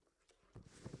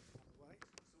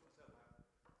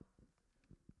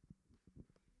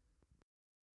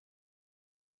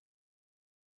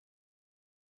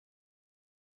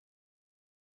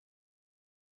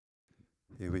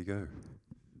Here we go.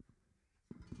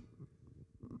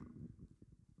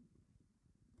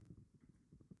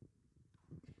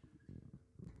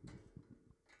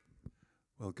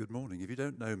 Well, good morning. If you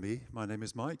don't know me, my name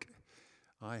is Mike.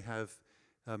 I have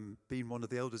been one of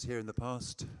the elders here in the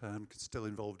past, still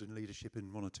involved in leadership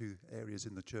in one or two areas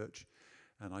in the church.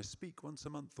 And I speak once a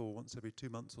month or once every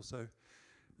 2 months or so.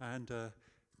 And I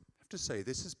have to say,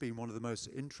 this has been one of the most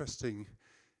interesting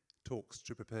talks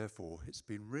to prepare for. It's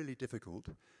been really difficult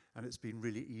and it's been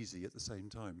really easy at the same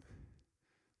time.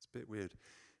 It's a bit weird.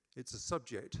 It's a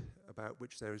subject about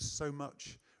which there is so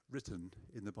much written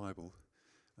in the Bible,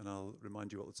 and I'll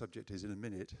remind you what the subject is in a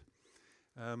minute.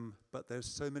 But there's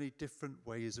so many different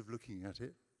ways of looking at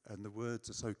it, and the words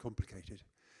are so complicated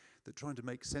that trying to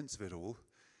make sense of it all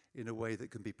in a way that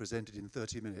can be presented in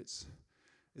 30 minutes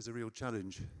is a real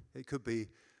challenge. It could be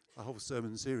a whole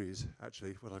sermon series,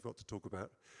 actually, what I've got to talk about.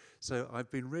 So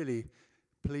I've been really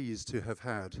pleased to have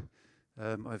had,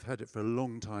 I've had it for a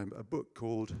long time, a book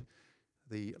called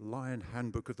The Lion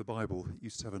Handbook of the Bible. It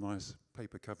used to have a nice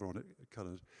paper cover on it,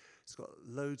 coloured. It's got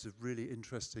loads of really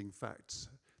interesting facts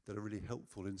that are really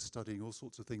helpful in studying all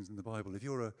sorts of things in the Bible. If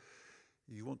you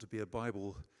want to be a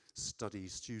Bible study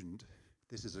student,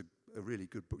 this is a really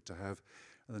good book to have.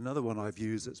 And another one I've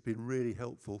used that's been really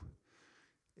helpful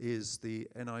is the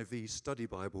NIV Study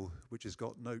Bible, which has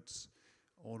got notes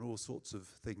on all sorts of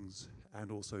things and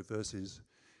also verses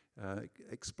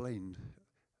explained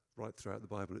right throughout the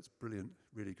Bible. It's brilliant,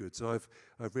 really good. So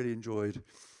I've really enjoyed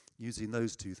using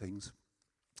those two things.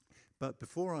 But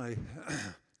before I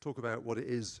talk about what it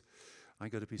is I'm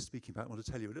going to be speaking about, I want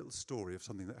to tell you a little story of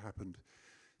something that happened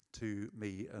to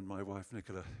me and my wife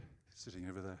Nicola, sitting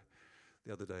over there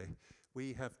the other day.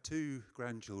 We have two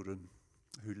grandchildren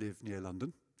who live near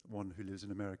London, one who lives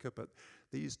in America, but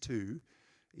these two,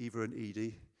 Eva and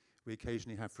Edie, we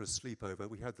occasionally have for a sleepover.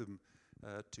 We had them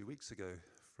 2 weeks ago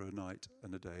for a night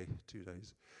and a day, 2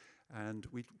 days. And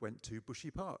we went to Bushy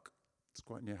Park. It's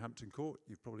quite near Hampton Court.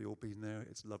 You've probably all been there.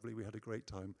 It's lovely. We had a great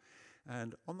time.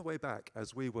 And on the way back,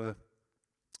 as we were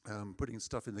putting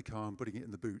stuff in the car and putting it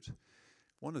in the boot,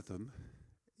 one of them,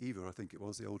 Eva, I think it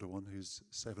was, the older one, who's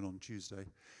 7 on Tuesday,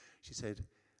 she said,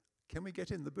 "Can we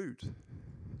get in the boot?"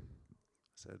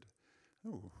 I said,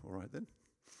 "Oh, all right then."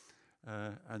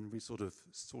 And we sort of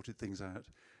sorted things out.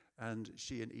 And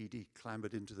she and Edie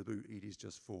clambered into the boot. Edie's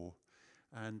just 4.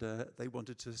 And they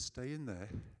wanted to stay in there.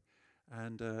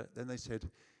 And then they said,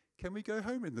 "Can we go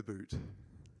home in the boot?"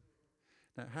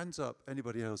 Now, hands up,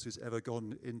 anybody else who's ever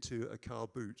gone into a car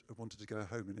boot and wanted to go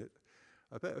home in it?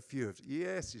 I bet a few of you.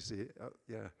 Yes, you see it.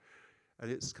 Yeah. And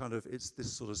it's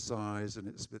this sort of size and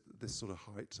it's this sort of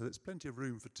height. So there's plenty of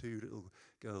room for 2 little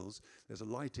girls. There's a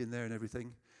light in there and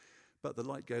everything. But the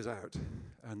light goes out.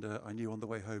 And I knew on the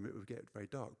way home it would get very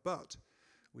dark. But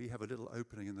we have a little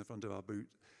opening in the front of our boot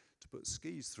to put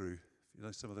skis through. You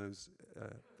know, some of those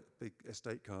big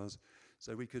estate cars.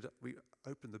 So we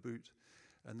open the boot,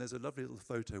 and there's a lovely little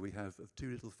photo we have of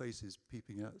 2 little faces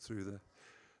peeping out through the.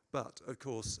 But of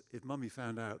course, if Mummy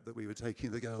found out that we were taking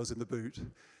the girls in the boot,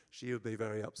 she would be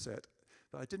very upset.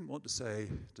 But I didn't want to say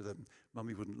to them,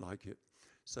 Mummy wouldn't like it.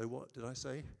 So what did I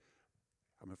say?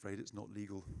 I'm afraid it's not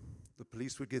legal. The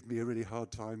police would give me a really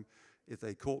hard time if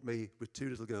they caught me with 2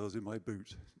 little girls in my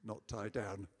boot, not tied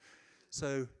down.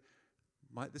 So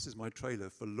this is my trailer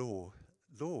for law.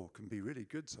 Law can be really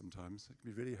good sometimes. It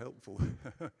can be really helpful.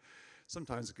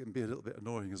 Sometimes it can be a little bit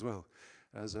annoying as well,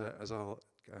 as I'll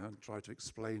try to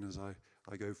explain as I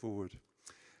go forward.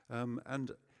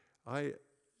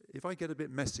 If I get a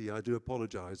bit messy, I do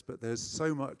apologize, but there's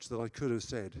so much that I could have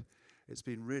said. It's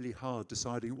been really hard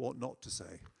deciding what not to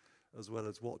say, as well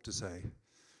as what to say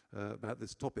about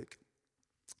this topic.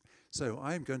 So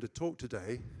I am going to talk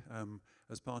today,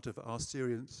 as part of our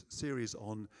series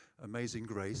on Amazing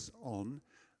Grace, on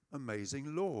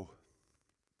amazing law.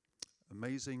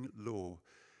 Amazing law.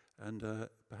 And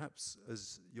perhaps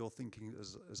as you're thinking,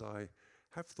 as I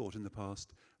have thought in the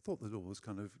past, I thought the law was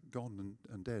kind of gone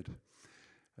and dead.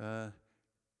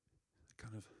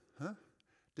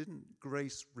 Didn't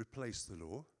grace replace the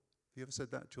law? Have you ever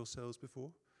said that to yourselves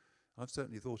before? I've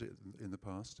certainly thought it in the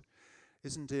past.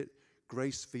 Isn't it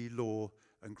grace v. law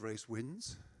and grace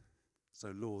wins?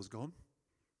 So law's gone.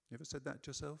 You ever said that to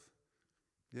yourself?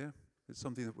 Yeah? It's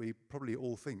something that we probably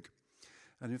all think.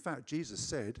 And in fact, Jesus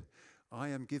said, "I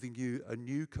am giving you a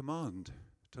new command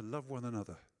to love one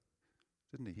another."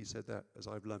 Didn't he? He said that, "As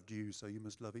I've loved you, so you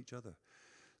must love each other."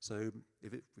 So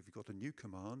if you've got a new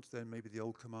command, then maybe the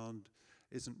old command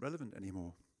isn't relevant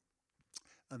anymore.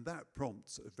 And that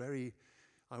prompts a very,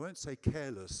 I won't say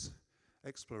careless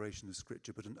exploration of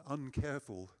Scripture, but an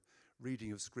uncareful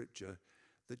reading of Scripture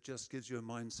that just gives you a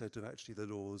mindset of actually the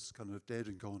law's kind of dead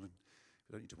and gone, and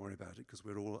you don't need to worry about it because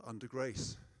we're all under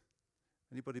grace.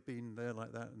 Anybody been there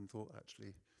like that and thought,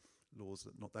 actually, law's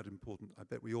not that important? I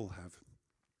bet we all have.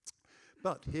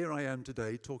 But here I am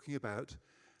today talking about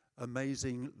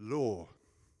amazing law.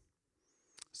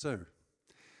 So,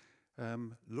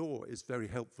 law is very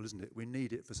helpful, isn't it? We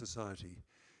need it for society.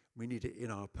 We need it in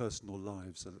our personal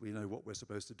lives so that we know what we're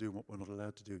supposed to do and what we're not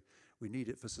allowed to do. We need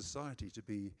it for society to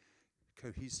be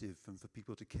cohesive and for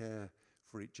people to care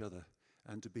for each other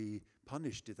and to be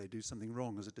punished if they do something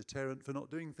wrong as a deterrent for not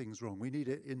doing things wrong. We need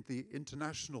it in the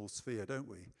international sphere, don't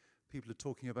we? People are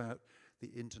talking about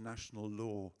the international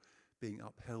law being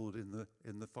upheld in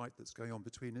the fight that's going on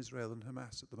between Israel and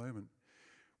Hamas at the moment.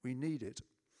 We need it.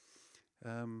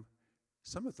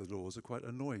 Some of the laws are quite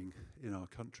annoying in our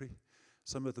country.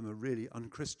 Some of them are really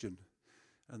un-Christian.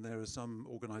 And there are some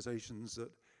organizations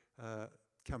that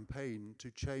campaign to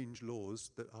change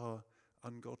laws that are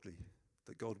ungodly,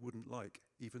 that God wouldn't like,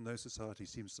 even though society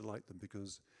seems to like them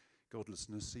because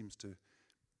godlessness seems to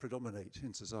predominate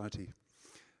in society.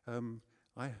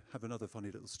 I have another funny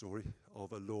little story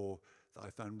of a law that I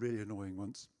found really annoying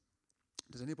once.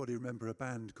 Does anybody remember a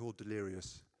band called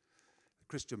Delirious? A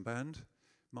Christian band.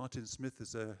 Martin Smith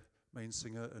is their main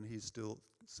singer, and he's still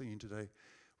singing today.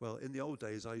 Well, in the old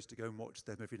days, I used to go and watch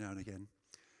them every now and again.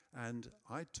 And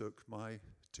I took my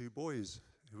two boys,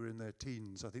 who were in their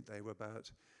teens. I think they were about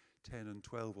 10 and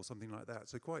 12 or something like that,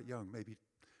 so quite young, maybe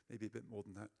a bit more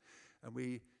than that. And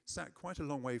we sat quite a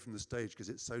long way from the stage because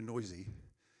it's so noisy.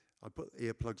 I put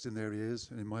earplugs in their ears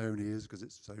and in my own ears because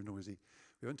it's so noisy.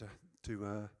 We went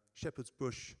to Shepherd's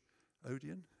Bush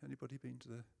Odeon. Anybody been to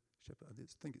the Shepherd? I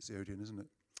think it's the Odeon, isn't it?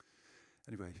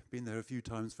 Anyway, been there a few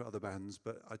times for other bands,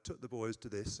 but I took the boys to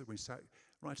this and we sat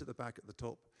right at the back at the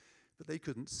top. But they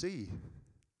couldn't see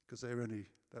because they were only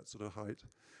that sort of height.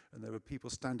 And there were people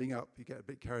standing up. You get a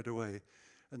bit carried away.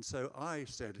 And so I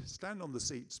said, stand on the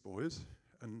seats, boys,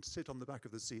 and sit on the back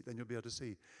of the seat, then you'll be able to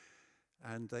see.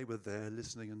 And they were there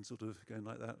listening and sort of going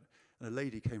like that. And a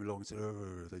lady came along and said,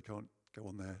 oh, they can't go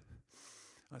on there.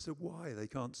 I said, why? They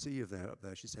can't see if they're up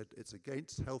there. She said, it's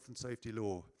against health and safety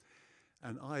law.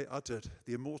 And I uttered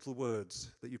the immortal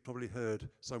words that you've probably heard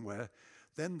somewhere,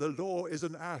 then the law is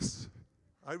an ass.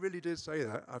 I really did say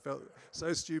that. I felt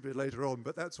so stupid later on,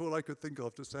 but that's all I could think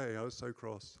of to say. I was so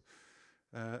cross.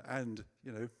 And,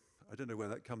 you know, I don't know where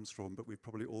that comes from, but we've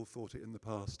probably all thought it in the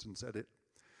past and said it.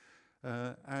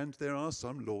 And there are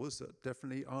some laws that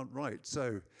definitely aren't right.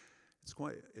 So it's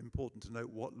quite important to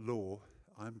note what law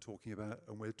I'm talking about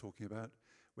and we're talking about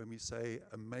when we say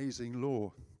amazing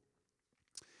law.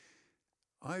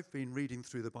 I've been reading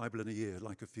through the Bible in a year,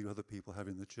 like a few other people have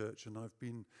in the church, and I've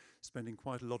been spending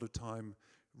quite a lot of time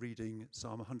reading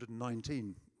Psalm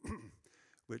 119,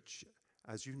 which,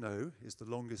 as you know, is the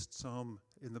longest psalm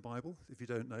in the Bible. If you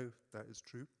don't know, that is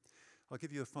true. I'll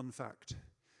give you a fun fact.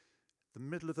 The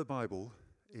middle of the Bible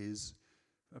is,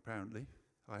 apparently,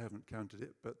 I haven't counted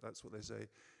it, but that's what they say,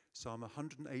 Psalm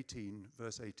 118,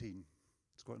 verse 18.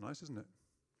 It's quite nice, isn't it?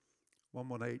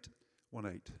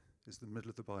 118:18 is the middle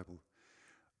of the Bible.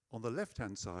 On the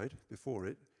left-hand side, before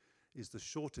it, is the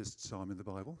shortest psalm in the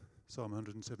Bible, Psalm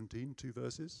 117, 2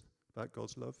 verses, about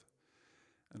God's love.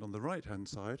 And on the right-hand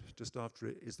side, just after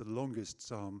it, is the longest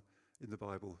psalm in the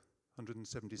Bible,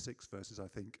 176 verses, I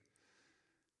think.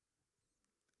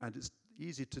 And it's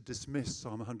easy to dismiss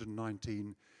Psalm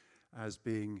 119 as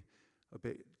being a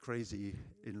bit crazy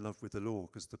in love with the law,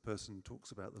 because the person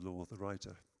talks about the law, the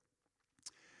writer.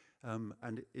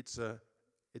 And it's a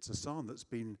psalm that's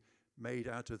been made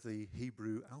out of the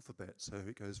Hebrew alphabet, so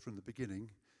it goes from the beginning.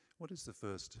 What is the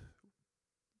first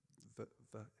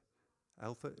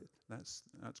alpha? That's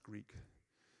Greek.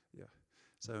 Yeah.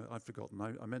 So I've forgotten.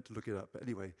 I meant to look it up, but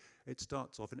anyway, it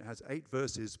starts off and it has 8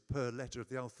 verses per letter of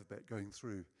the alphabet going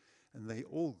through, and they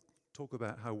all talk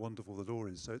about how wonderful the law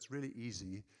is. So it's really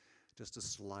easy just to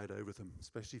slide over them,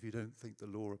 especially if you don't think the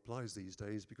law applies these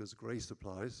days, because grace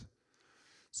applies.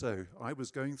 So I was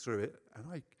going through it, and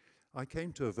I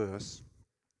came to a verse,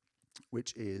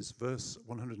 which is verse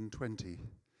 120,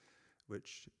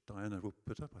 which Diana will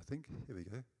put up, I think. Here we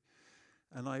go.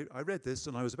 And I read this,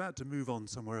 and I was about to move on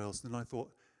somewhere else, and then I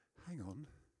thought, hang on,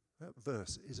 that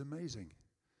verse is amazing.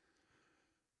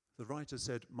 The writer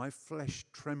said, my flesh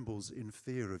trembles in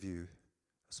fear of you,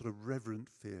 a sort of reverent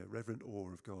fear, reverent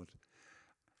awe of God.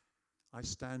 I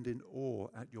stand in awe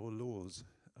at your laws.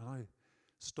 And I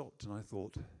stopped and I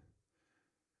thought,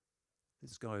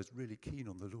 this guy is really keen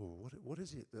on the law. What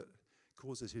is it that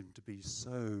causes him to be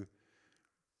so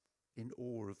in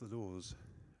awe of the laws?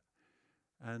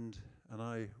 And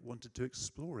I wanted to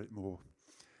explore it more.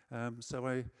 So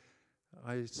I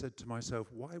I said to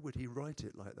myself, why would he write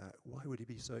it like that? Why would he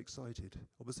be so excited?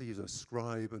 Obviously, he's a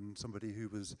scribe and somebody who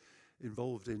was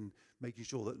involved in making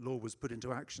sure that law was put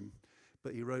into action.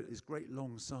 But he wrote this great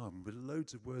long psalm with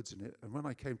loads of words in it. And when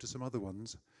I came to some other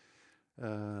ones,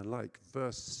 like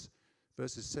verses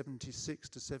 76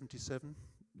 to 77,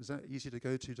 is that easy to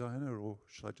go to, Diana, or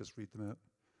shall I just read them out?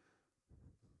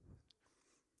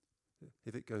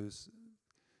 If it goes...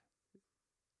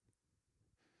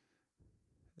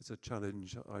 It's a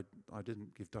challenge. I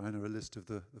didn't give Diana a list of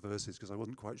the verses because I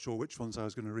wasn't quite sure which ones I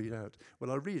was going to read out. Well,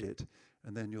 I'll read it,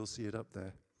 and then you'll see it up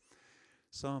there.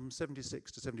 Psalm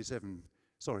 76 to 77.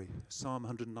 Sorry, Psalm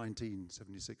 119,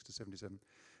 76 to 77.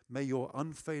 May your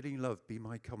unfailing love be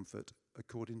my comfort,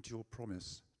 according to your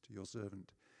promise to your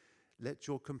servant. Let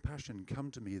your compassion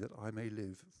come to me that I may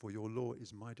live, for your law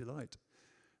is my delight.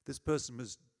 This person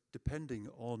was depending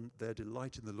on their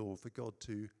delight in the law for God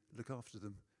to look after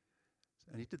them.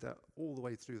 And he did that all the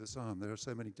way through the psalm. There are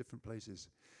so many different places.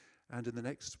 And in the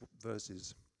next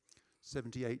verses,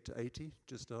 78 to 80,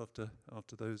 just after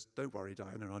those. Don't worry,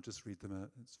 Diana, I'll just read them out.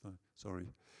 It's fine. Sorry.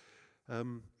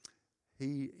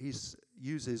 He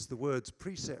uses the words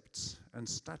precepts and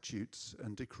statutes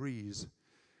and decrees.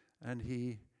 And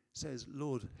he says,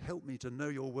 Lord, help me to know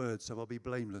your word so I'll be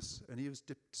blameless. And he was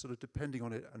sort of depending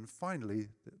on it. And finally,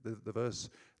 the verse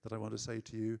that I want to say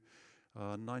to you,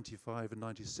 95 and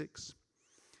 96.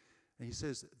 And he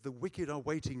says, the wicked are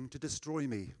waiting to destroy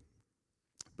me,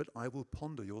 but I will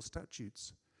ponder your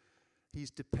statutes.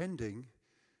 He's depending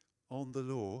on the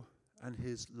law and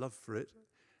his love for it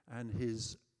and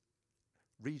his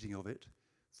reading of it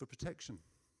for protection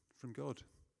from God.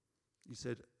 He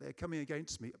said, they're coming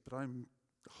against me, but I'm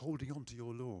holding on to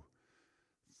your law.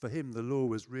 For him, the law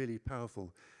was really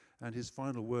powerful. And his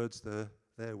final words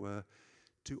there were,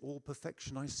 to all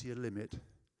perfection I see a limit,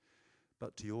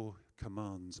 but to your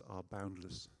commands are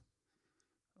boundless.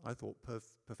 I thought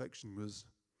perfection was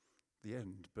the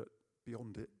end, but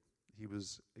beyond it, he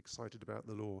was excited about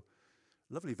the law.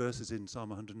 Lovely verses in Psalm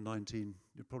 119,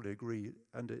 you'll probably agree,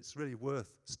 and it's really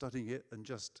worth studying it and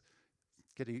just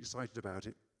getting excited about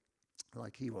it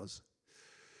like he was.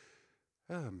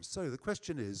 So the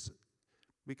question is,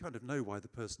 we kind of know why the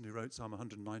person who wrote Psalm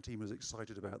 119 was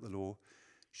excited about the law.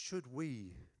 Should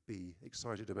we be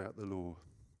excited about the law?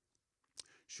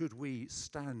 Should we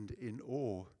stand in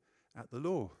awe at the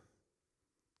law?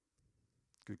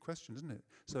 Good question, isn't it?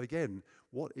 So again,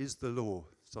 what is the law?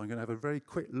 So I'm going to have a very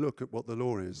quick look at what the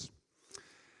law is.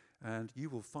 And you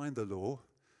will find the law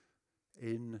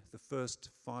in the first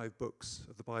 5 books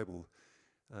of the Bible.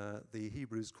 The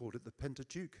Hebrews called it the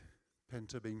Pentateuch,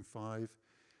 Penta being 5.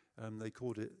 They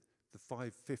called it the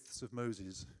 5/5 of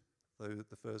Moses, though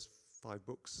the first 5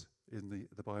 books in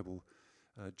the Bible,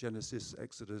 Genesis,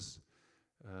 Exodus,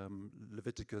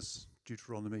 Leviticus,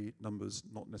 Deuteronomy, Numbers,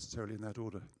 not necessarily in that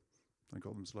order. I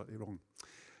got them slightly wrong.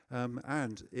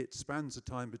 And it spans the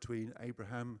time between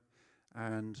Abraham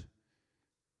and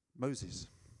Moses.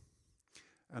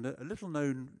 And a little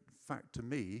known fact to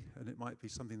me, and it might be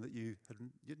something that you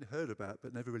hadn't heard about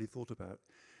but never really thought about,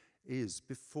 is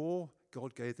before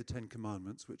God gave the 10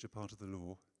 Commandments, which are part of the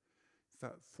law, in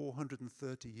fact,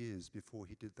 430 years before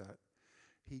he did that,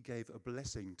 he gave a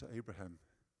blessing to Abraham.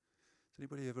 Has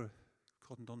anybody ever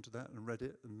cottoned onto that and read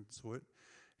it and saw it?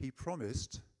 He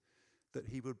promised that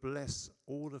he would bless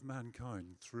all of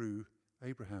mankind through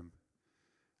Abraham.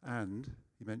 And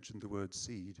he mentioned the word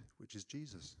seed, which is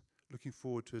Jesus. Looking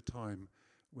forward to a time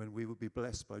when we will be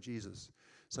blessed by Jesus.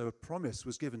 So a promise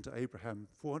was given to Abraham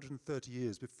 430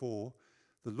 years before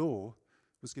the law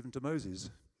was given to Moses.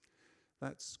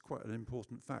 That's quite an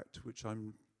important fact, which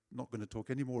I'm not going to talk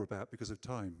any more about because of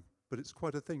time. But it's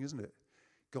quite a thing, isn't it?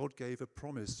 God gave a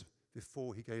promise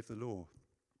before he gave the law.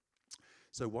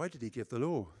 So why did he give the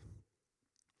law?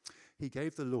 He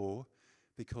gave the law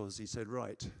because he said,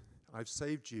 right, I've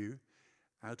saved you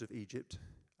out of Egypt,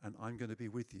 and I'm going to be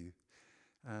with you.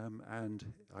 And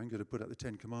I'm going to put out the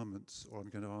 10 Commandments, or I'm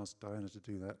going to ask Diana to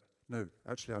do that. No,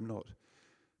 actually I'm not,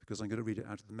 because I'm going to read it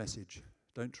out of the Message.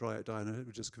 Don't try it, Diana, it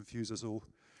would just confuse us all.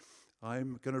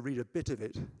 I'm going to read a bit of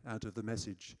it out of the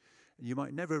Message. And you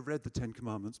might never have read the 10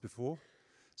 Commandments before,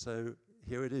 so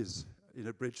here it is, in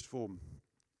abridged form.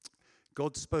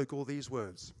 God spoke all these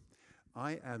words.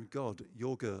 I am God,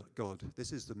 your God.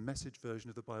 This is the Message version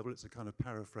of the Bible. It's a kind of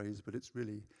paraphrase, but it's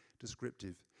really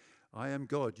descriptive. I am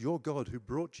God, your God, who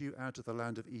brought you out of the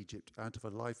land of Egypt, out of a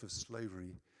life of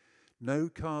slavery. No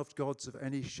carved gods of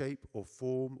any shape or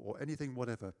form or anything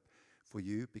whatever for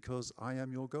you, because I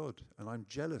am your God, and I'm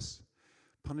jealous,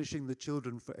 punishing the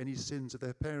children for any sins of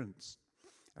their parents.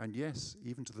 And yes,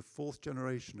 even to the 4th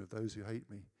generation of those who hate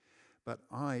me. but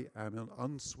I am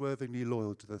unswervingly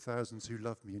loyal to the thousands who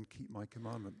love me and keep my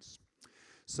commandments.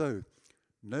 So,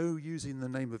 no using the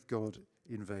name of God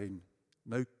in vain,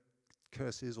 no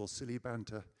curses or silly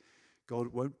banter. God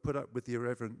won't put up with the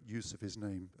irreverent use of his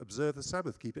name. Observe the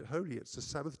Sabbath, keep it holy. It's the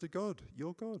Sabbath to God,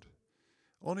 your God.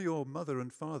 Honor your mother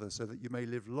and father so that you may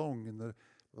live long in the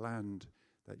land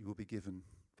that you will be given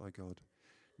by God.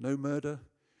 No murder,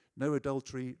 no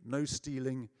adultery, no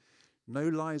stealing, no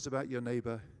lies about your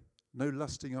neighbor, no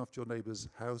lusting after your neighbor's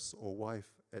house or wife,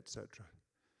 etc.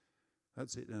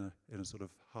 That's it in a sort of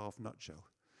half nutshell.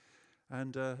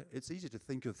 And it's easy to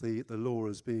think of the law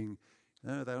as being,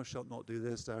 no, thou shalt not do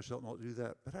this, thou shalt not do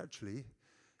that. But actually,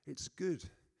 it's good,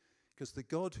 because the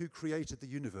God who created the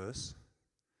universe,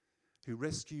 who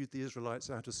rescued the Israelites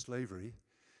out of slavery,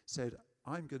 said,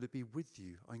 I'm going to be with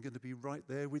you. I'm going to be right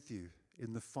there with you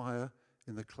in the fire,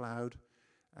 in the cloud,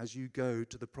 as you go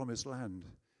to the promised land.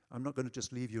 I'm not going to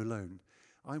just leave you alone.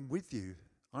 I'm with you.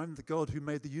 I'm the God who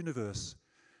made the universe.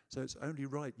 So it's only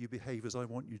right you behave as I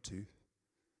want you to.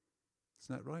 Isn't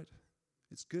that right?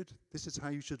 It's good. This is how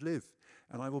you should live.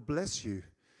 And I will bless you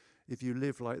if you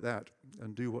live like that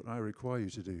and do what I require you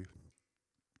to do.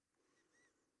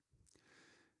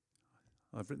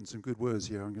 I've written some good words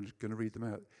here. I'm going to read them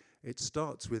out. It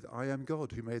starts with, I am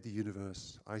God who made the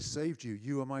universe. I saved you.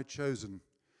 You are my chosen.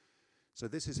 So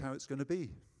this is how it's going to be.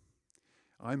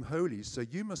 I'm holy, so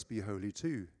you must be holy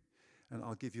too. And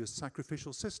I'll give you a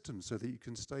sacrificial system so that you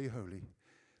can stay holy.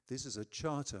 This is a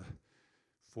charter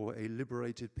for a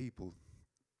liberated people.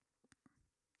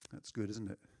 That's good,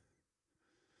 isn't it?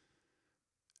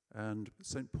 And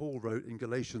St. Paul wrote in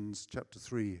Galatians chapter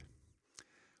 3,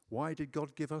 why did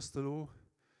God give us the law?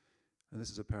 And this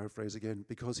is a paraphrase again,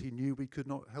 because he knew we could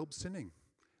not help sinning,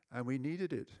 and we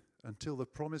needed it until the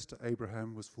promise to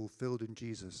Abraham was fulfilled in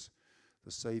Jesus,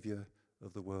 the Savior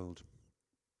of the world.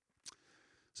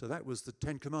 So that was the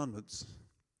Ten Commandments.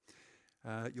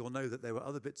 You'll know that there were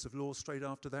other bits of law straight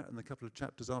after that, and a couple of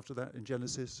chapters after that in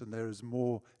Genesis, and there is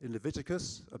more in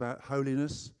Leviticus about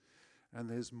holiness, and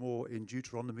there's more in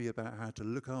Deuteronomy about how to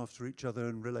look after each other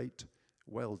and relate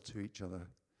well to each other.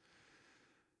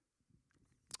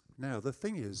 Now, the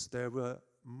thing is, there were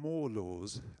more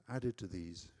laws added to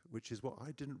these, which is what I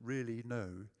didn't really know,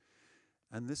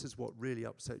 and this is what really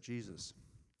upset Jesus.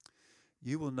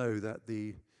 You will know that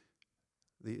the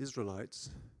Israelites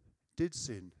did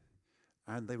sin,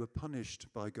 and they were punished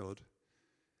by God,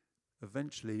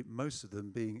 eventually most of them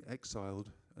being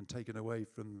exiled and taken away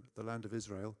from the land of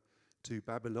Israel to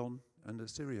Babylon and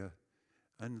Assyria.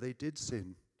 And they did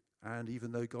sin, and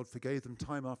even though God forgave them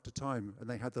time after time, and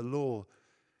they had the law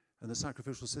and the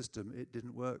sacrificial system, it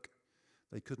didn't work.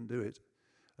 They couldn't do it.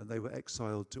 And they were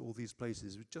exiled to all these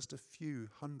places with just a few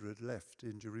hundred left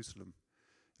in Jerusalem.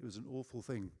 It was an awful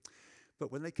thing.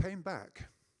 But when they came back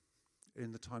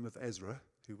in the time of Ezra,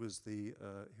 who was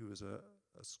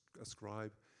a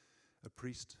scribe, a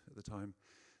priest at the time,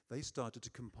 they started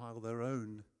to compile their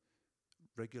own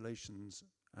regulations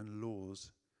and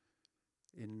laws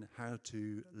in how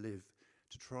to live,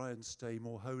 to try and stay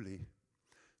more holy.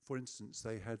 For instance,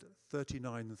 they had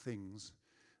 39 things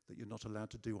that you're not allowed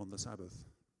to do on the Sabbath.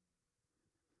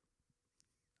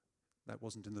 That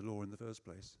wasn't in the law in the first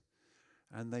place.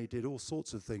 And they did all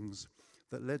sorts of things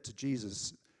that led to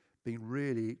Jesus being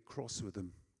really cross with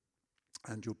them.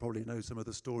 And you'll probably know some of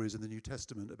the stories in the New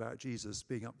Testament about Jesus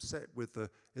being upset with the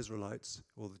Israelites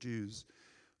or the Jews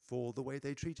for the way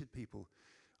they treated people.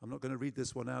 I'm not going to read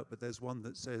this one out, but there's one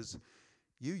that says,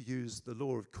 you use the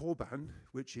law of Korban,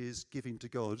 which is giving to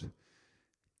God.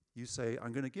 You say,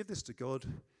 I'm going to give this to God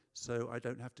so I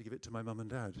don't have to give it to my mum and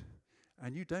dad.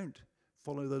 And you don't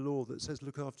follow the law that says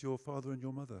look after your father and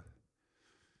your mother.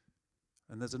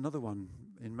 And there's another one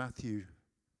in Matthew,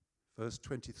 verse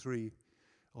 23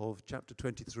 of chapter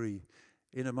 23,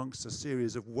 in amongst a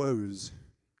series of woes.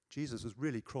 Jesus was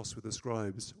really cross with the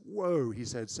scribes. Woe, he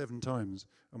said 7 times.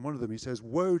 And one of them he says,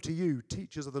 woe to you,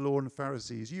 teachers of the law and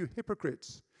Pharisees, you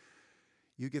hypocrites.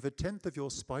 You give 1/10 of your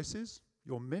spices,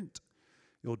 your mint,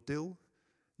 your dill,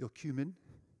 your cumin,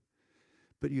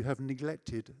 but you have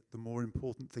neglected the more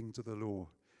important things of the law,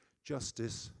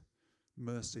 justice,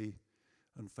 mercy,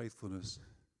 and faithfulness.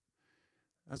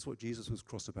 That's what Jesus was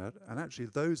cross about. And actually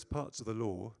those parts of the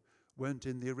law weren't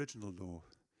in the original law.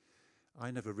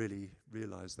 I never really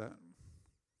realized that,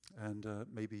 and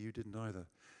maybe you didn't either.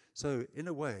 So in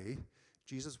a way,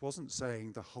 Jesus wasn't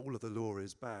saying the whole of the law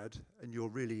is bad and you're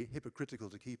really hypocritical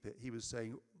to keep it. He was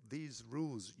saying these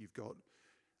rules you've got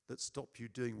that stop you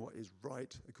doing what is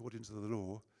right according to the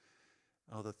law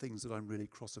are the things that I'm really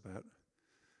cross about.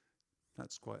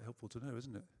 That's quite helpful to know,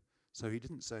 isn't it? So he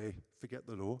didn't say forget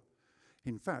the law.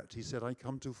 In fact, he said, I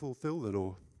come to fulfill the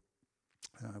law,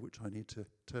 which I need to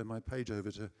turn my page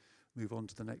over to move on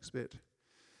to the next bit.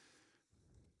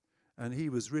 And he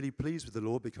was really pleased with the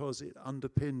law because it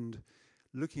underpinned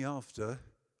looking after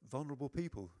vulnerable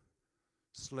people,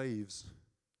 slaves,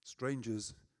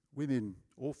 strangers, women,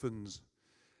 orphans,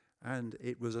 and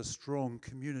it was a strong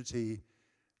community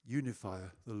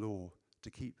unifier, the law, to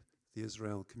keep the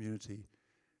Israel community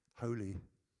holy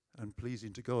and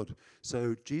pleasing to God.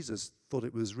 So Jesus thought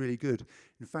it was really good.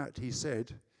 In fact, he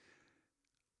said,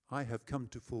 I have come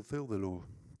to fulfill the law.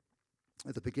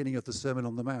 At the beginning of the Sermon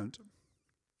on the Mount,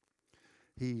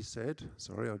 he said,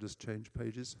 sorry, I'll just change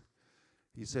pages.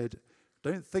 He said,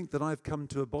 don't think that I've come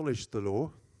to abolish the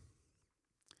law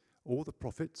or the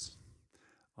prophets.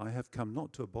 I have come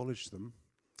not to abolish them,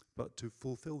 but to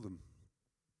fulfill them.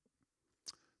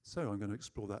 So I'm going to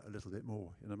explore that a little bit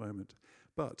more in a moment.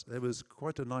 But there was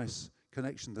quite a nice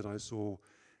connection that I saw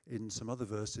in some other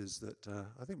verses that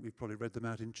I think we've probably read them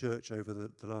out in church over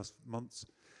the last months.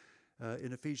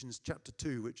 In Ephesians chapter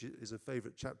 2, which is a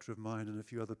favourite chapter of mine and a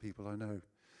few other people I know,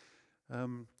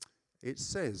 it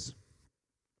says,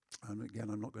 and again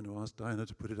I'm not going to ask Diana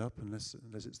to put it up unless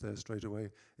it's there straight away,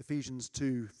 Ephesians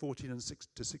 2, 14 and 6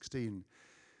 to 16,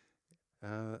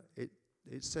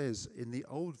 it says in the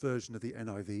old version of the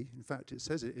NIV, in fact it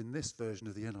says it in this version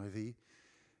of the NIV,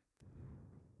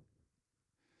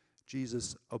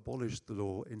 Jesus abolished the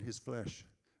law in his flesh.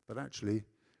 But actually,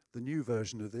 the new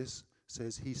version of this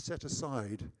says he set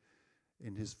aside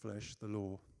in his flesh the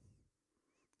law,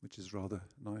 which is rather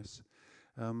nice.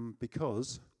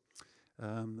 Because,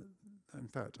 in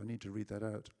fact, I need to read that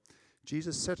out.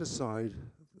 Jesus set aside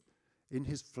in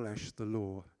his flesh the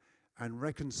law and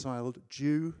reconciled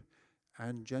Jew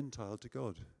and Gentile to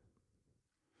God,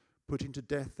 putting to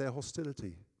death their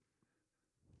hostility.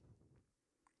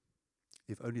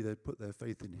 If only they'd put their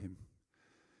faith in him.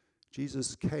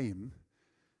 Jesus came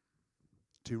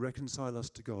to reconcile us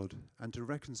to God and to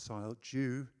reconcile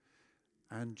Jew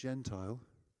and Gentile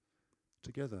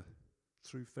together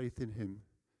through faith in him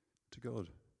to God.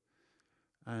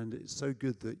 And it's so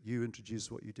good that you introduced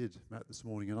what you did, Matt, this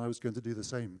morning, and I was going to do the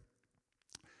same.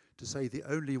 To say the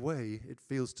only way it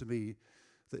feels to me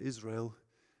that Israel,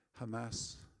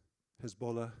 Hamas,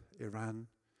 Hezbollah, Iran,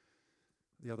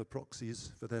 the other proxies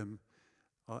for them,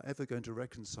 are ever going to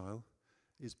reconcile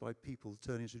is by people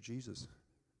turning to Jesus.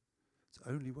 It's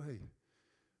the only way.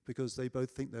 Because they both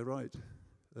think they're right.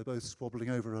 They're both squabbling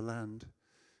over a land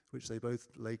which they both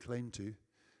lay claim to.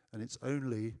 And it's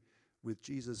only with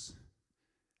Jesus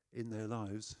in their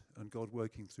lives and God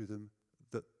working through them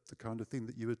that the kind of thing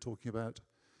that you were talking about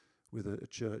with a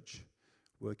church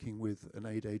working with an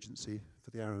aid agency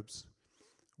for the Arabs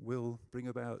will bring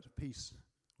about peace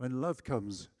when love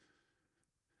comes.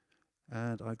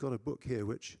 And I've got a book here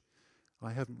which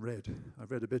I haven't read.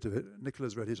 I've read a bit of it.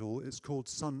 Nicola's read it all. It's called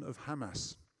Son of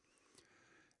Hamas.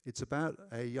 It's about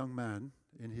a young man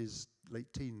in his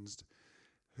late teens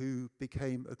who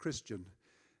became a Christian.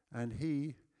 And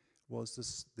he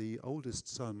was the oldest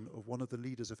son of one of the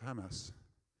leaders of Hamas.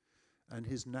 And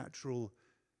his natural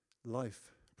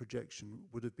life projection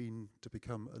would have been to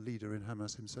become a leader in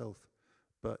Hamas himself.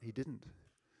 But he didn't,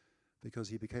 because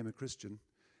he became a Christian.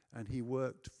 And he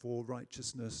worked for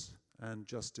righteousness and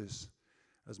justice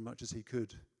as much as he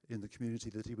could in the community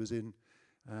that he was in,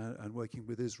 and working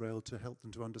with Israel to help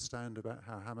them to understand about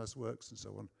how Hamas works and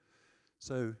so on.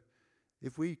 So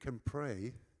if we can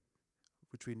pray,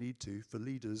 which we need to, for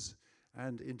leaders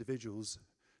and individuals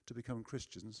to become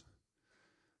Christians,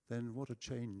 then what a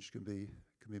change can be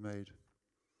made.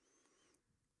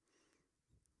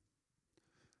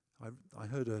 I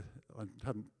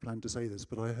haven't planned to say this,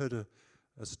 but I heard a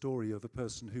story of a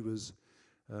person who was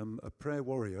a prayer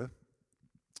warrior,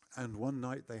 and one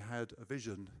night they had a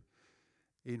vision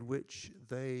in which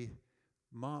they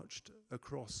marched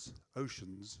across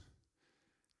oceans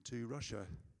to Russia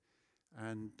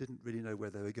and didn't really know where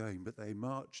they were going, but they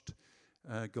marched.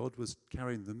 God was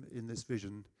carrying them in this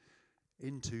vision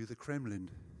into the Kremlin,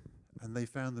 and they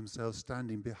found themselves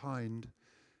standing behind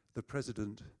the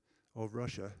president of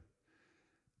Russia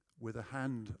with a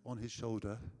hand on his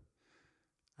shoulder,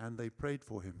 and they prayed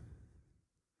for him.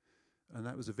 And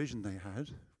that was a vision they had,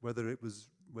 whether it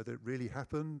really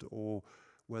happened or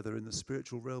whether in the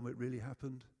spiritual realm it really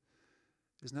happened.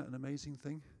 Isn't that an amazing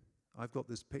thing? I've got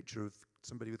this picture of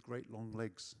somebody with great long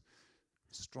legs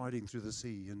striding through the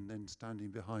sea and then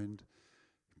standing behind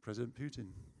President Putin,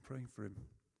 praying for him.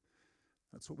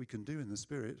 That's what we can do in the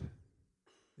spirit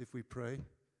if we pray.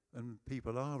 And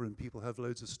people have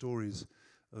loads of stories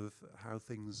of how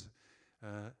things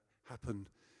happen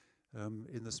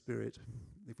in the spirit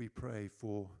if we pray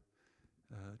for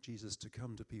Jesus to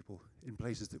come to people in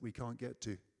places that we can't get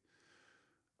to.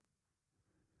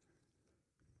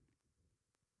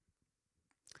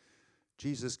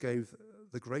 Jesus gave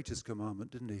the greatest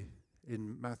commandment, didn't he,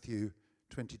 in Matthew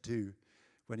 22,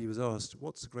 when he was asked,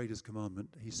 what's the greatest commandment?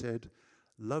 He said,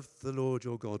 love the Lord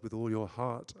your God with all your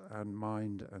heart and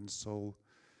mind and soul.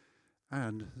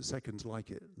 And the second like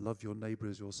it, love your neighbor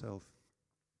as yourself.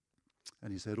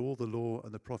 And he said, all the law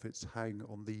and the prophets hang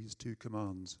on these two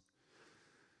commands.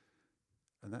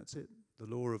 And that's it, the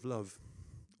law of love,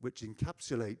 which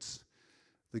encapsulates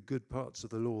the good parts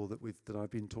of the law that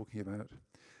I've been talking about.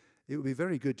 It would be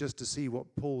very good just to see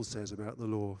what Paul says about the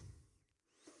law,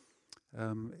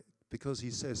 because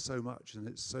he says so much and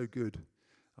it's so good.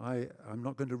 I'm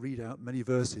not going to read out many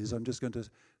verses. I'm just going to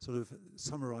sort of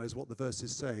summarize what the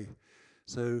verses say.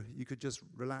 So you could just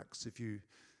relax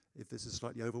if this is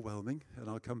slightly overwhelming, and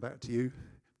I'll come back to you.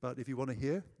 But if you want to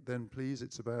hear, then please,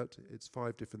 it's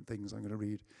 5 different things I'm going to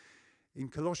read. In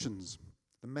Colossians,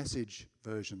 the Message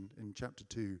version in chapter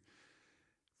 2,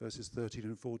 verses 13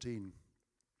 and 14,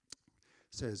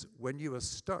 says, when you were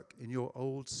stuck in your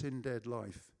old sin-dead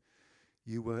life,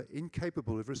 you were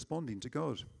incapable of responding to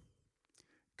God.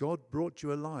 God brought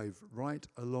you alive right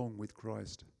along with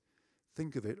Christ.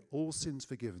 Think of it, all sins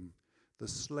forgiven, the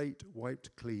slate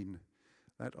wiped clean,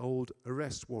 that old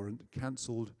arrest warrant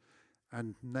cancelled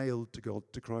and nailed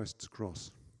to Christ's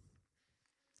cross.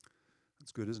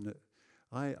 That's good, isn't it?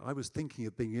 I was thinking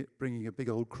of bringing a big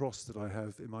old cross that I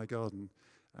have in my garden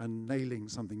and nailing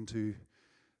something to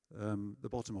the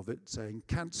bottom of it saying,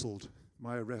 cancelled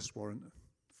my arrest warrant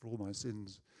for all my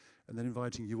sins, and then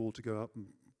inviting you all to go up and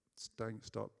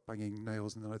start banging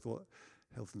nails. And then I thought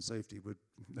health and safety would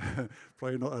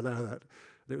probably not allow that.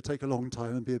 It would take a long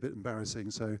time and be a bit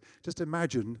embarrassing. So just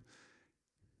imagine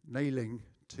nailing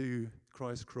to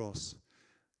Christ's cross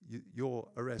your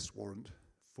arrest warrant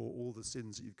for all the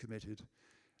sins that you've committed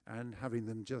and having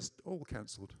them just all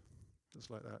cancelled, just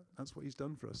like that. That's what he's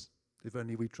done for us, if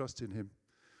only we trust in him.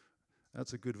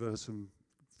 That's a good verse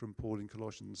from Paul in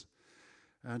Colossians.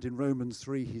 And in Romans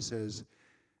 3 he says,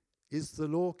 is the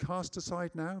law cast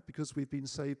aside now because we've been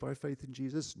saved by faith in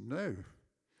Jesus? No.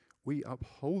 We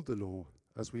uphold the law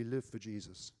as we live for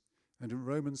Jesus. And in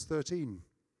Romans 13,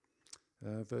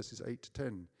 verses 8 to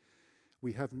 10,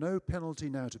 we have no penalty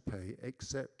now to pay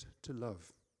except to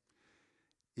love.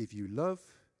 If you love,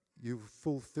 you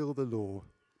fulfill the law.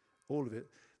 All of it.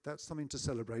 That's something to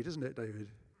celebrate, isn't it, David?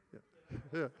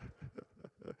 Yeah.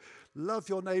 Love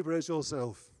your neighbor as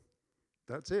yourself.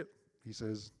 That's it, he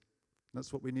says.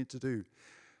 That's what we need to do.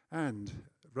 And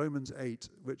Romans 8,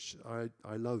 which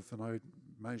I love and I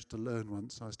managed to learn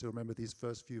once. I still remember these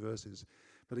first few verses.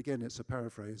 But again, it's a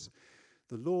paraphrase.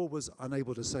 The law was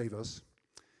unable to save us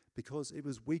because it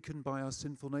was weakened by our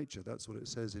sinful nature. That's what it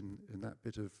says in that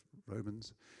bit of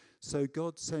Romans. So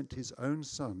God sent his own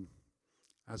son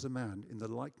as a man in the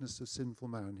likeness of sinful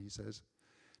man, he says,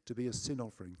 to be a sin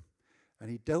offering. And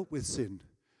he dealt with sin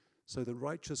so the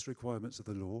righteous requirements of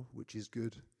the law, which is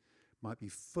good, might be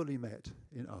fully met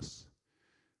in us,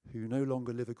 who no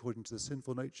longer live according to the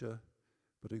sinful nature,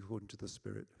 but according to the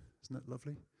Spirit. Isn't that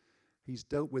lovely? He's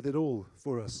dealt with it all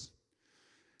for us.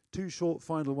 2 short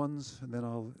final ones, and then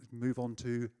I'll move on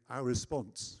to our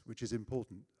response, which is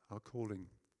important, our calling.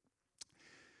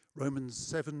 Romans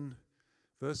 7,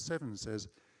 verse 7 says,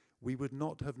 we would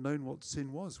not have known what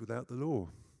sin was without the law.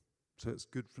 So it's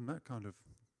good from that kind of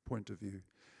point of view.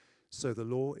 So the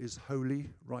law is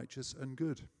holy, righteous, and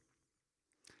good.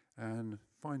 And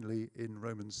finally, in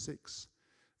Romans 6,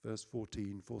 verse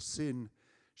 14, for sin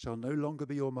shall no longer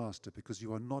be your master because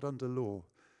you are not under law,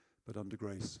 but under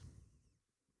grace.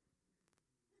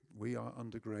 We are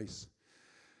under grace.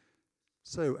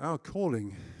 So our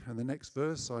calling, and the next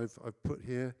verse I've put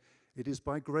here, it is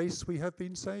by grace we have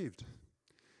been saved,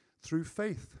 through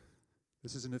faith.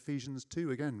 This is in Ephesians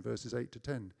 2 again, verses 8 to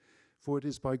 10. For it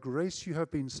is by grace you have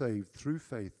been saved through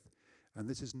faith, and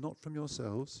this is not from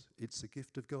yourselves, it's a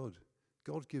gift of God.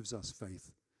 God gives us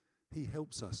faith. He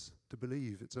helps us to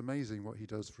believe. It's amazing what he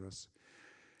does for us.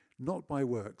 Not by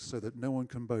works, so that no one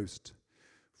can boast.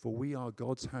 For we are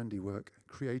God's handiwork,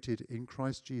 created in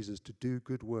Christ Jesus to do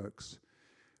good works,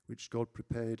 which God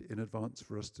prepared in advance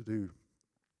for us to do.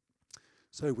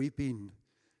 So we've been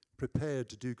prepared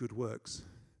to do good works,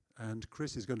 and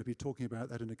Chris is going to be talking about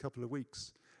that in a couple of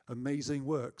weeks. Amazing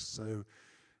works, so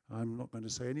I'm not going to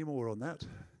say any more on that,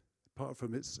 apart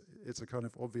from it's a kind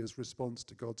of obvious response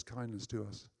to God's kindness to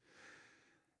us.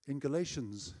 In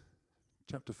Galatians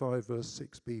chapter 5, verse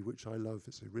 6b, which I love,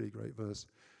 it's a really great verse,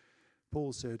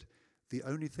 Paul said, the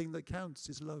only thing that counts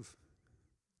is love.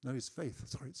 No, it's faith.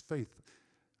 Sorry, it's faith.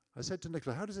 I said to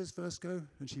Nicola, how does this verse go?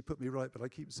 And she put me right, but I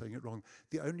keep saying it wrong.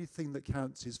 The only thing that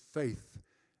counts is faith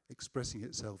expressing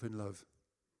itself in love.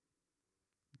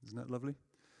 Isn't that lovely?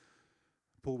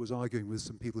 Paul was arguing with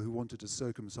some people who wanted to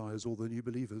circumcise all the new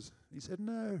believers. He said,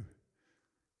 no,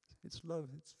 it's love,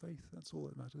 it's faith, that's all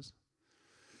that matters.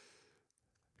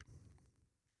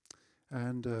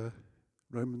 And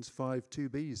Romans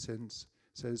 5:2b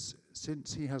says,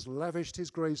 since he has lavished his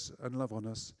grace and love on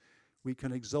us, we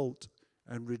can exult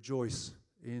and rejoice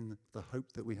in the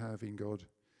hope that we have in God.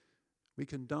 We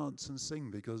can dance and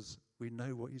sing because we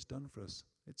know what he's done for us.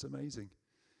 It's amazing.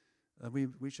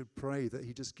 And we should pray that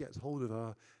he just gets hold of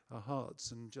our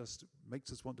hearts and just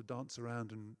makes us want to dance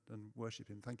around and worship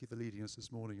him. Thank you for leading us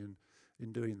this morning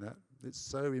in doing that. It's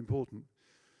so important.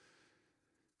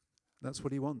 That's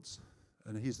what he wants.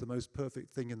 And he's the most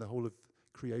perfect thing in the whole of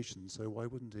creation, so why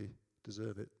wouldn't he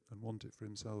deserve it and want it for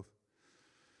himself?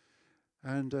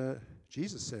 And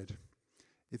Jesus said,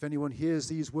 if anyone hears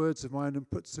these words of mine and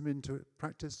puts them into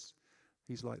practice,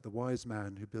 he's like the wise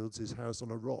man who builds his house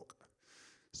on a rock,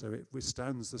 so it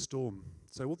withstands the storm.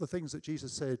 So all the things that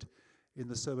Jesus said in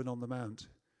the Sermon on the Mount,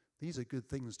 these are good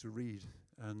things to read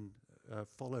and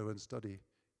follow and study,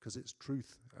 because it's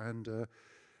truth. And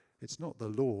it's not the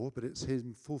law, but it's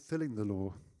him fulfilling the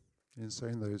law in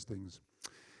saying those things.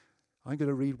 I'm going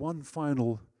to read one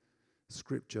final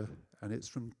scripture, and it's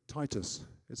from Titus.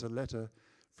 It's a letter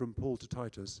from Paul to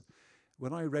Titus.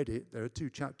 When I read it, there are 2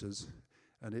 chapters,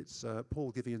 and it's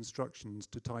Paul giving instructions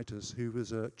to Titus, who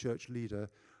was a church leader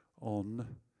on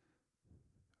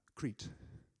Crete,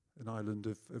 an island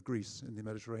of Greece in the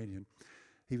Mediterranean.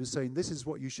 He was saying, this is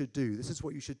what you should do. This is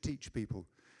what you should teach people.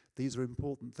 These are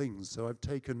important things. So I've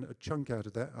taken a chunk out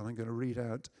of that, and I'm going to read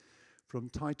out from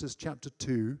Titus chapter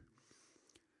 2,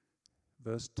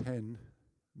 verse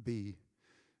 10b,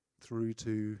 through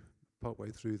to partway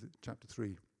through chapter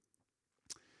 3.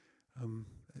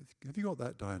 Have you got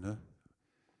that, Diana?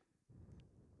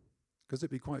 Because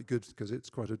it'd be quite good, because it's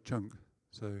quite a chunk.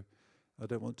 So I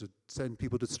don't want to send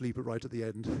people to sleep right at the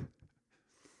end.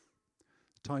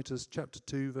 Titus chapter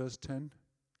 2, verse 10.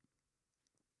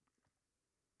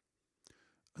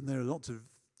 And there are lots of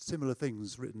similar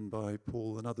things written by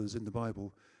Paul and others in the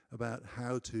Bible about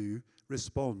how to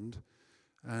respond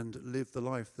and live the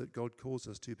life that God calls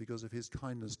us to because of his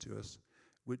kindness to us,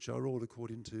 which are all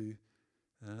according to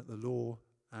the law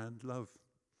and love.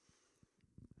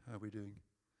 How are we doing?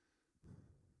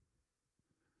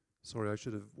 Sorry, I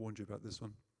should have warned you about this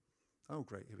one. Oh,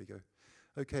 great, here we go.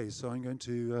 Okay, so I'm going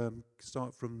to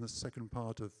start from the second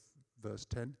part of verse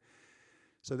 10.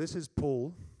 So this is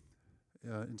Paul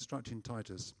instructing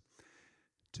Titus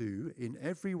to, in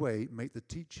every way, make the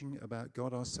teaching about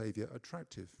God our Saviour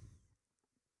attractive.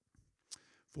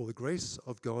 For the grace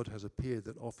of God has appeared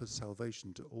that offers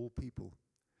salvation to all people.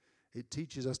 It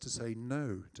teaches us to say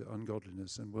no to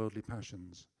ungodliness and worldly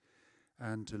passions,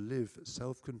 and to live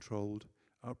self-controlled,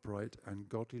 upright, and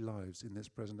godly lives in this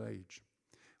present age,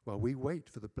 while we wait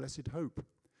for the blessed hope,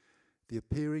 the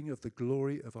appearing of the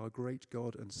glory of our great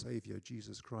God and Saviour,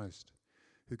 Jesus Christ,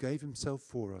 who gave himself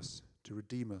for us to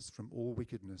redeem us from all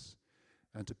wickedness,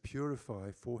 and to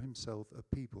purify for himself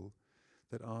a people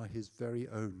that are his very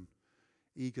own,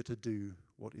 eager to do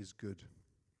what is good.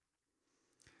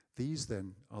 These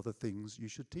then are the things you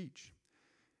should teach.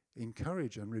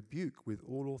 Encourage and rebuke with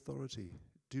all authority.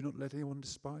 Do not let anyone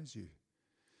despise you.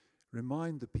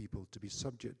 Remind the people to be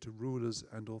subject to rulers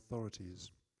and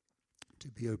authorities, to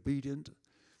be obedient,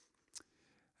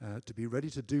 to be ready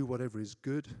to do whatever is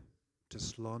good, to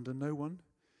slander no one,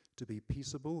 to be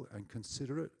peaceable and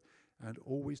considerate, and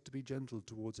always to be gentle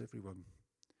towards everyone.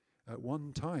 At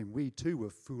one time, we too were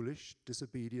foolish,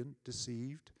 disobedient,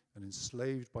 deceived, and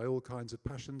enslaved by all kinds of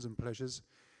passions and pleasures.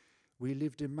 We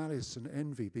lived in malice and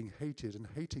envy, being hated and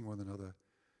hating one another.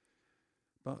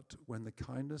 But when the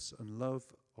kindness and love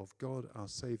of God our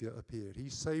Saviour appeared, he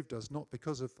saved us not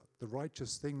because of the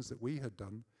righteous things that we had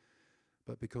done,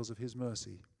 but because of his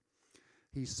mercy.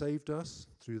 He saved us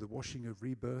through the washing of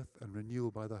rebirth and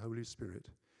renewal by the Holy Spirit,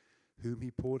 whom he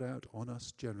poured out on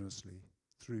us generously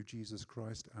through Jesus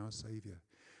Christ our Saviour,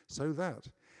 so that,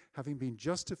 having been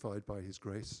justified by his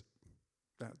grace,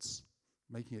 that's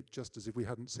making it just as if we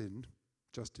hadn't sinned,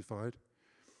 justified,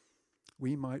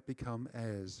 we might become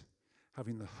heirs,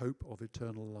 having the hope of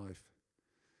eternal life.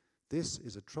 This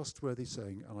is a trustworthy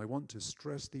saying, and I want to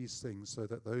stress these things so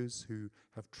that those who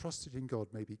have trusted in God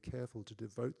may be careful to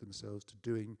devote themselves to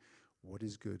doing what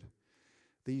is good.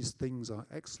 These things are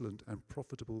excellent and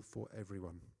profitable for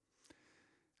everyone.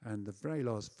 And the very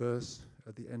last verse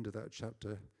at the end of that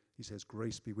chapter, he says,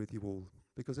 grace be with you all,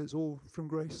 because it's all from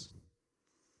grace.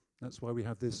 That's why we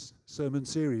have this sermon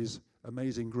series,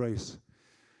 Amazing Grace.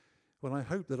 Well, I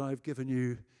hope that I've given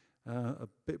you a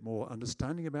bit more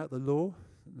understanding about the law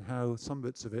and how some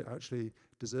bits of it actually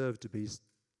deserve to be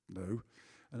no,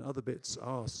 and other bits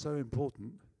are so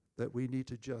important that we need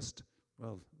to just,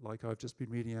 well, like I've just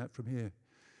been reading out from here.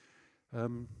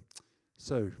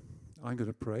 So I'm going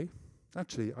to pray.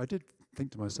 Actually, I did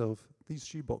think to myself, these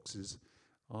shoe boxes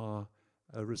are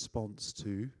a response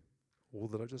to all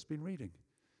that I've just been reading,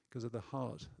 because of the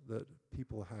heart that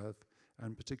people have,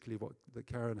 and particularly what that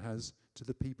Karen has to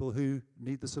the people who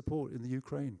need the support in the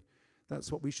Ukraine.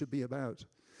 That's what we should be about.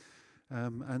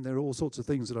 And there are all sorts of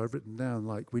things that I've written down,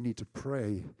 like we need to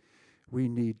pray. We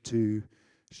need to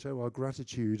show our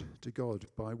gratitude to God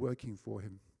by working for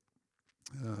him.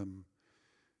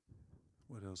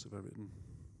 What else have I written?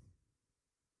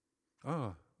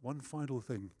 One final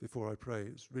thing before I pray.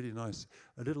 It's really nice.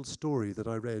 A little story that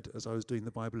I read as I was doing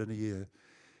the Bible in a year,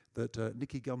 that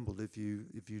Nicky Gumbel, if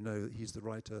you know, he's the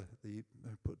writer, who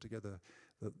put together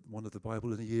one of the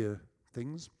Bible in a year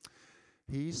things.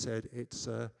 He said it's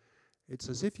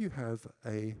as if you have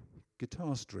a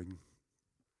guitar string.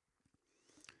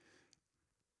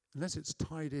 Unless it's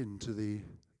tied into the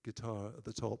guitar at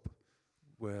the top,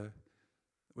 where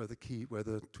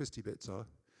the twisty bits are,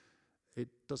 it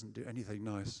doesn't do anything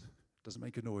nice, doesn't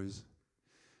make a noise.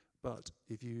 But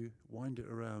if you wind it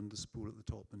around the spool at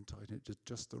the top and tighten it to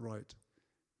just the right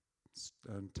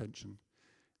tension,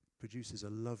 produces a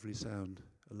lovely sound,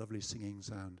 a lovely singing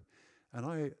sound. And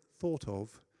I thought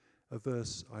of a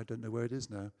verse, I don't know where it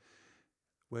is now,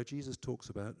 where Jesus talks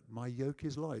about, my yoke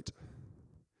is light.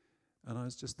 And I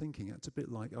was just thinking, that's a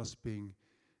bit like us being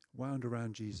wound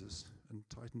around Jesus and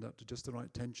tightened up to just the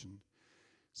right tension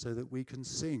so that we can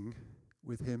sing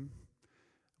with him.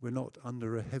 We're not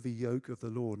under a heavy yoke of the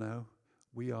law now.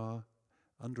 We are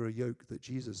under a yoke that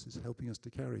Jesus is helping us to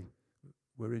carry.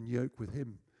 We're in yoke with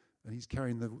him, and he's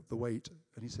carrying the weight,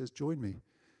 and he says, join me.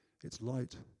 It's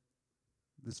light.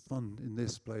 There's fun in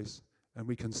this place, and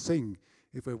we can sing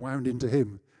if we're wound into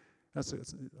him. I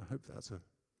hope that's a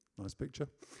nice picture.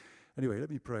 Anyway,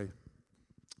 let me pray.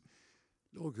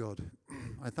 Lord God,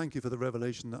 I thank you for the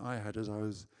revelation that I had as I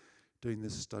was doing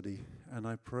this study, and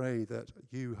I pray that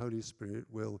you, Holy Spirit,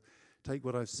 will take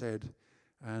what I've said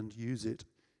and use it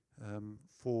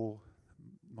for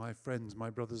my friends, my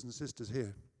brothers and sisters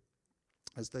here,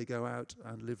 as they go out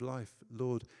and live life.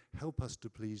 Lord, help us to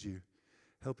please you.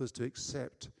 Help us to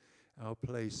accept our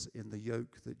place in the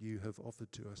yoke that you have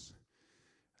offered to us.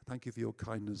 Thank you for your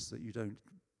kindness, that you don't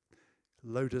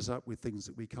load us up with things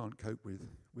that we can't cope with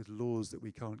laws that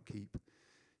we can't keep.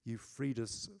 You freed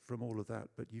us from all of that,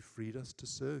 but you freed us to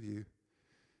serve you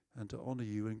and to honor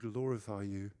you and glorify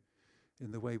you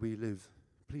in the way we live.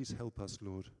 Please help us,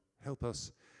 Lord. Help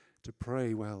us to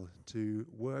pray well, to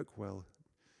work well,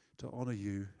 to honor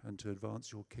you and to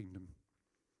advance your kingdom.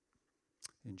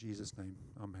 In Jesus' name,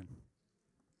 amen.